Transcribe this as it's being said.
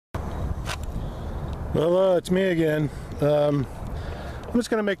Well, it's me again. I'm just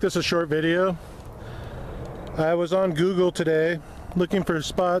going to make this a short video. I was on Google today looking for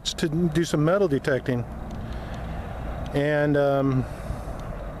spots to do some metal detecting. And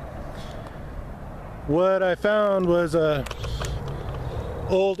what I found was a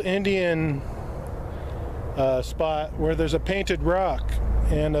old Indian spot where there's a painted rock.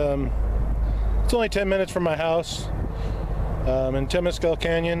 And it's only 10 minutes from my house. In Temescal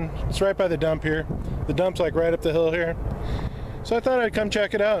Canyon. It's right by the dump here. The dump's like right up the hill here. So I thought I'd come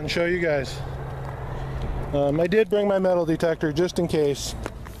check it out and show you guys. I did bring my metal detector just in case.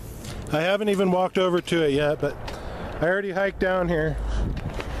 I haven't even walked over to it yet, but I already hiked down here.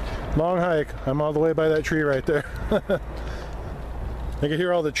 Long hike. I'm all the way by that tree right there. I can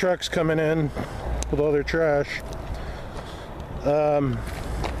hear all the trucks coming in with all their trash. So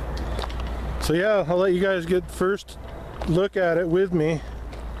yeah, I'll let you guys get first look at it with me.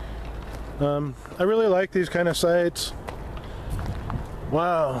 I really like these kind of sites.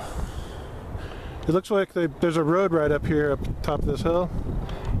 Wow. It looks like there's a road right up here, up top of this hill.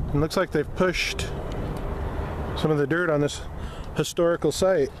 It looks like they've pushed some of the dirt on this historical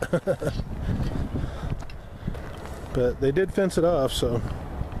site. But they did fence it off, so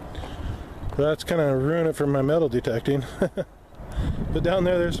that's kind of ruined it for my metal detecting. But down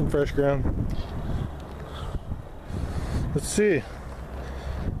there's some fresh ground. Let's see.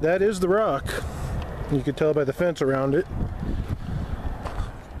 That is the rock. You can tell by the fence around it.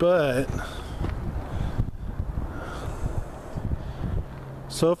 But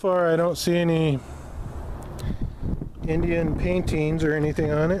so far I don't see any Indian paintings or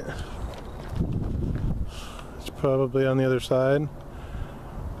anything on it. It's probably on the other side.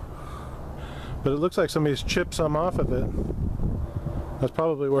 But it looks like somebody's chipped some off of it. That's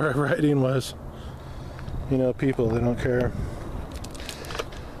probably where our writing was. You know, people, they don't care.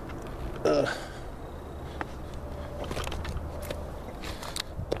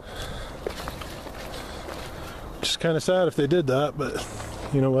 Just kind of sad if they did that, but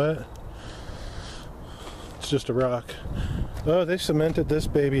you know what? It's just a rock. Oh, they cemented this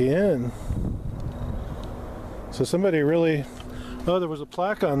baby in. So somebody really... Oh, there was a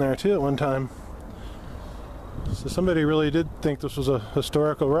plaque on there too at one time. So somebody really did think this was a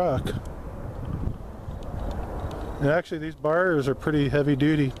historical rock. And actually these bars are pretty heavy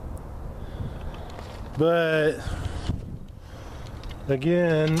duty. But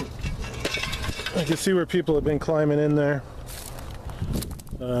again, I can see where people have been climbing in there.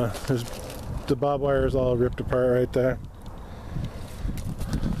 There's the barbed wire is all ripped apart right there.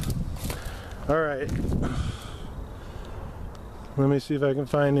 Alright. Let me see if I can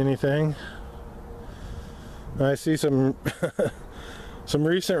find anything. I see some some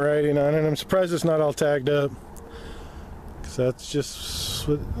recent writing on it. I'm surprised it's not all tagged up. That's just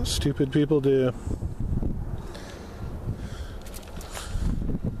what stupid people do.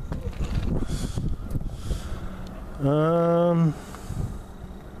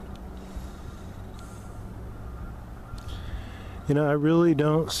 You know, I really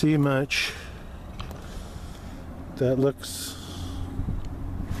don't see much that looks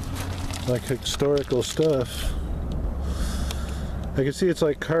like historical stuff. I can see it's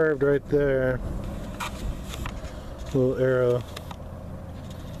like carved right there. Little arrow.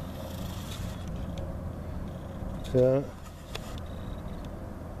 Yeah.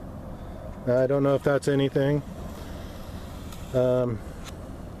 I don't know if that's anything.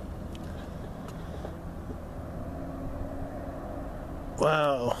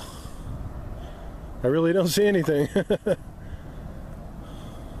 Wow. I really don't see anything.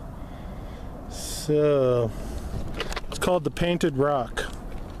 So, it's called the Painted Rock.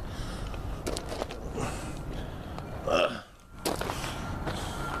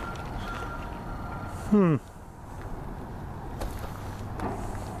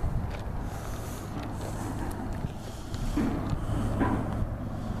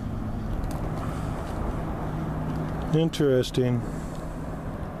 Interesting.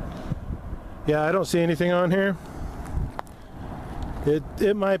 Yeah, I don't see anything on here.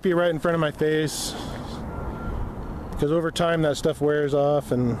 It might be right in front of my face, because over time that stuff wears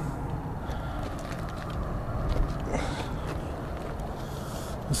off. And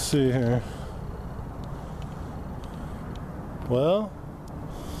let's see here. Well,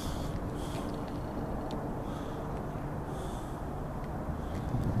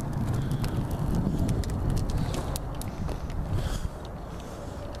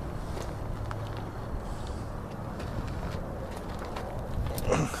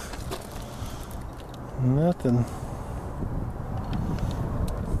 nothing.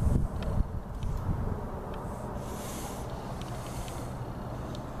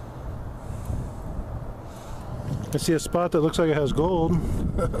 I see a spot that looks like it has gold.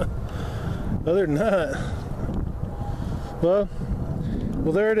 Other than that, well,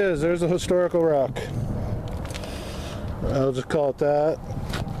 there it is. There's a historical rock. I'll just call it that.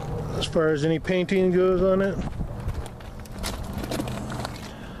 As far as any painting goes on it,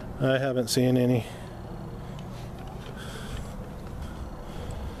 I haven't seen any.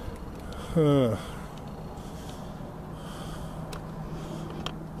 Huh.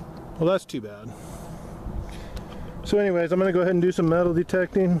 Well, that's too bad. So anyways, I'm going to go ahead and do some metal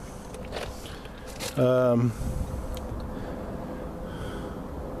detecting.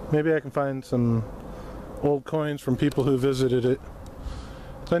 Maybe I can find some old coins from people who visited it.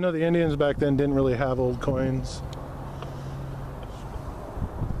 So I know the Indians back then didn't really have old coins.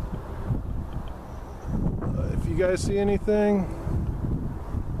 If you guys see anything,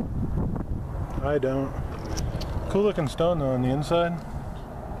 I don't. Cool looking stone though on the inside.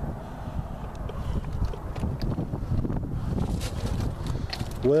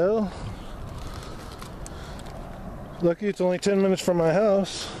 Well, lucky it's only 10 minutes from my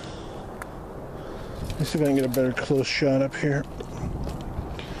house. Let's see if I can get a better close shot up here.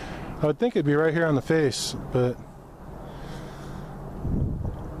 I would think it'd be right here on the face, but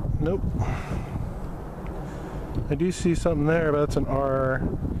nope. I do see something there, but that's an R.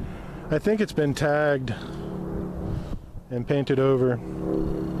 I think it's been tagged and painted over.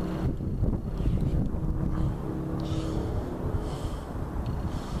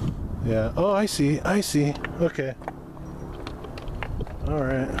 Yeah. Oh, I see. Okay.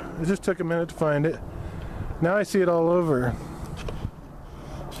 Alright. It just took a minute to find it. Now I see it all over.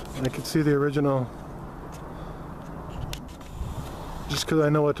 I can see the original. Just because I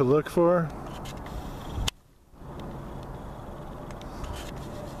know what to look for.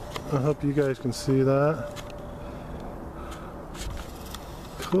 I hope you guys can see that.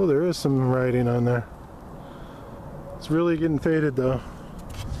 Cool, there is some writing on there. It's really getting faded though.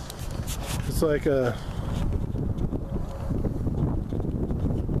 It's like a...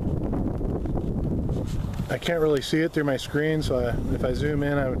 I can't really see it through my screen, so if I zoom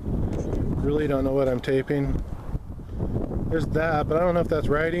in, I really don't know what I'm taping. There's that, but I don't know if that's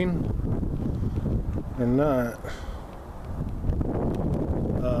writing or not.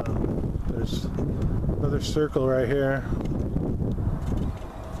 There's another circle right here.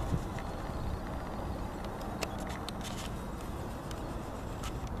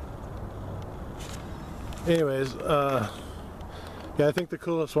 Anyways, yeah, I think the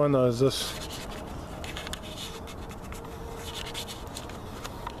coolest one though is this.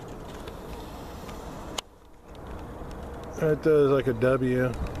 Right there is like a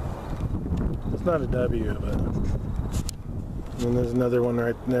W. It's not a W, but... And there's another one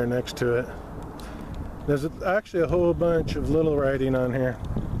right there next to it. There's actually a whole bunch of little writing on here.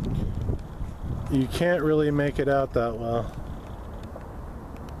 You can't really make it out that well.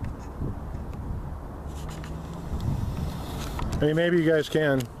 I mean, maybe you guys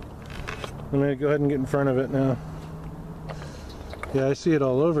can. I'm going to go ahead and get in front of it now. Yeah, I see it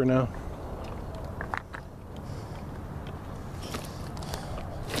all over now.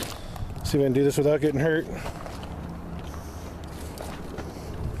 See if I can do this without getting hurt.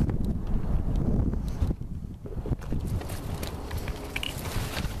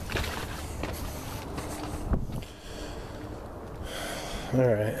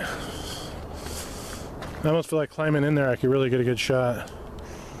 Alright. I almost feel like climbing in there. I could really get a good shot.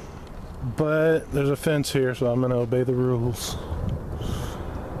 But there's a fence here, so I'm going to obey the rules.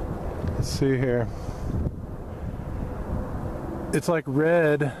 Let's see here. It's like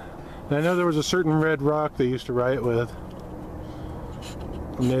red. And I know there was a certain red rock they used to write with.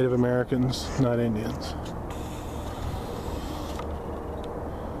 Native Americans, not Indians.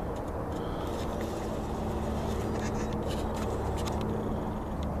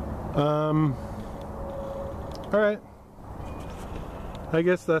 Alright. I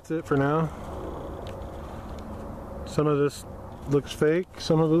guess that's it for now. Some of this looks fake,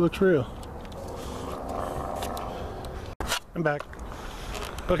 some of it looks real. I'm back.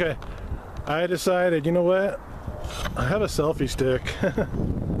 Okay. I decided, you know what? I have a selfie stick.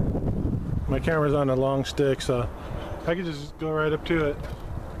 My camera's on a long stick, so I could just go right up to it.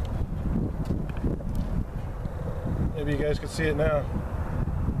 Maybe you guys can see it now.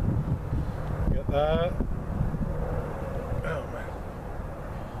 Got that. Oh man.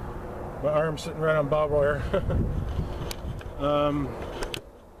 My arm's sitting right on barbed wire.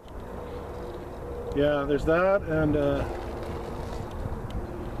 Yeah, there's that, and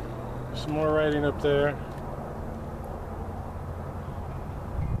some more writing up there.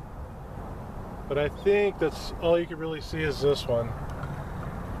 But I think that's all you can really see is this one.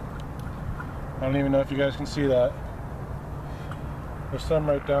 I don't even know if you guys can see that. There's some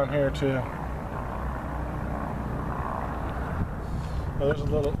right down here too. Oh, there's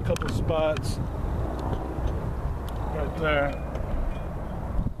a couple spots right there,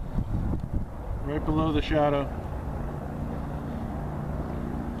 right below the shadow.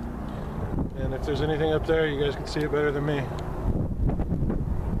 And if there's anything up there, you guys can see it better than me.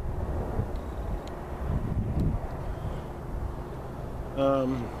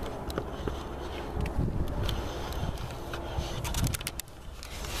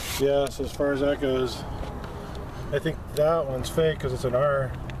 Yeah, so as far as that goes, I think that one's fake because it's an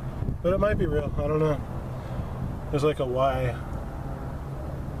R, but it might be real. I don't know. There's like a Y. I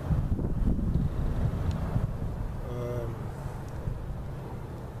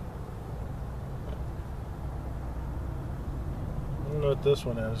don't know what this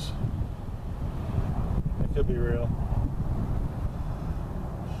one is. It could be real.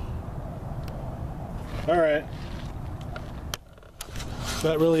 Alright.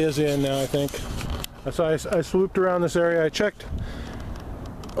 That really is the end now, I think. So I swooped around this area. I checked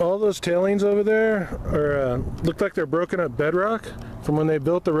all those tailings over there looked like they're broken up bedrock from when they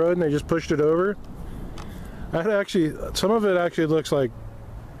built the road and they just pushed it over. Some of it actually looks like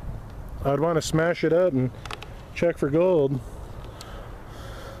I'd want to smash it up and check for gold.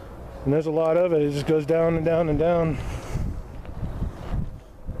 And there's a lot of it. It just goes down and down and down.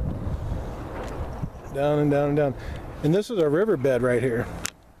 Down and down and down. And this is a riverbed right here.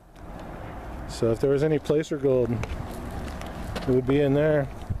 So if there was any placer gold, it would be in there.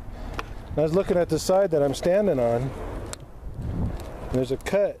 I was looking at the side that I'm standing on. There's a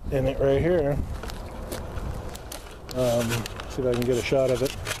cut in it right here. See if I can get a shot of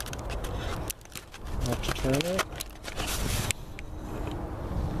it. Let's turn it.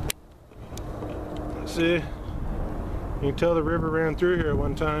 See? You can tell the river ran through here at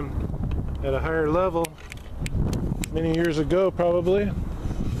one time at a higher level. Many years ago, probably.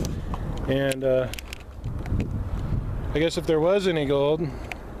 And I guess if there was any gold,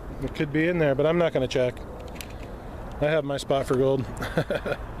 it could be in there, but I'm not going to check. I have my spot for gold.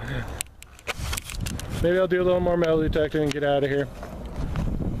 Maybe I'll do a little more metal detecting and get out of here.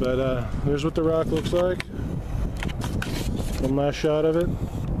 But here's what the rock looks like. One last shot of it.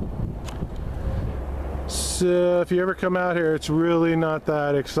 So if you ever come out here, it's really not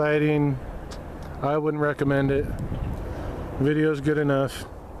that exciting. I wouldn't recommend it. The video's good enough.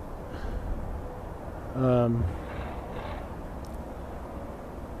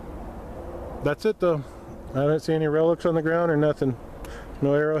 That's it though. I haven't seen any relics on the ground or nothing.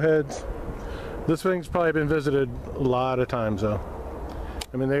 No arrowheads. This thing's probably been visited a lot of times though.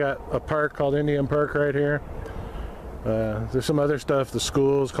 I mean, they got a park called Indian Park right here. There's some other stuff. The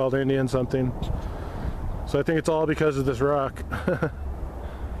school's called Indian something. So I think it's all because of this rock.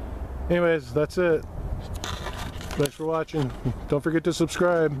 Anyways, that's it. Thanks for watching. Don't forget to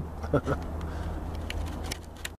subscribe.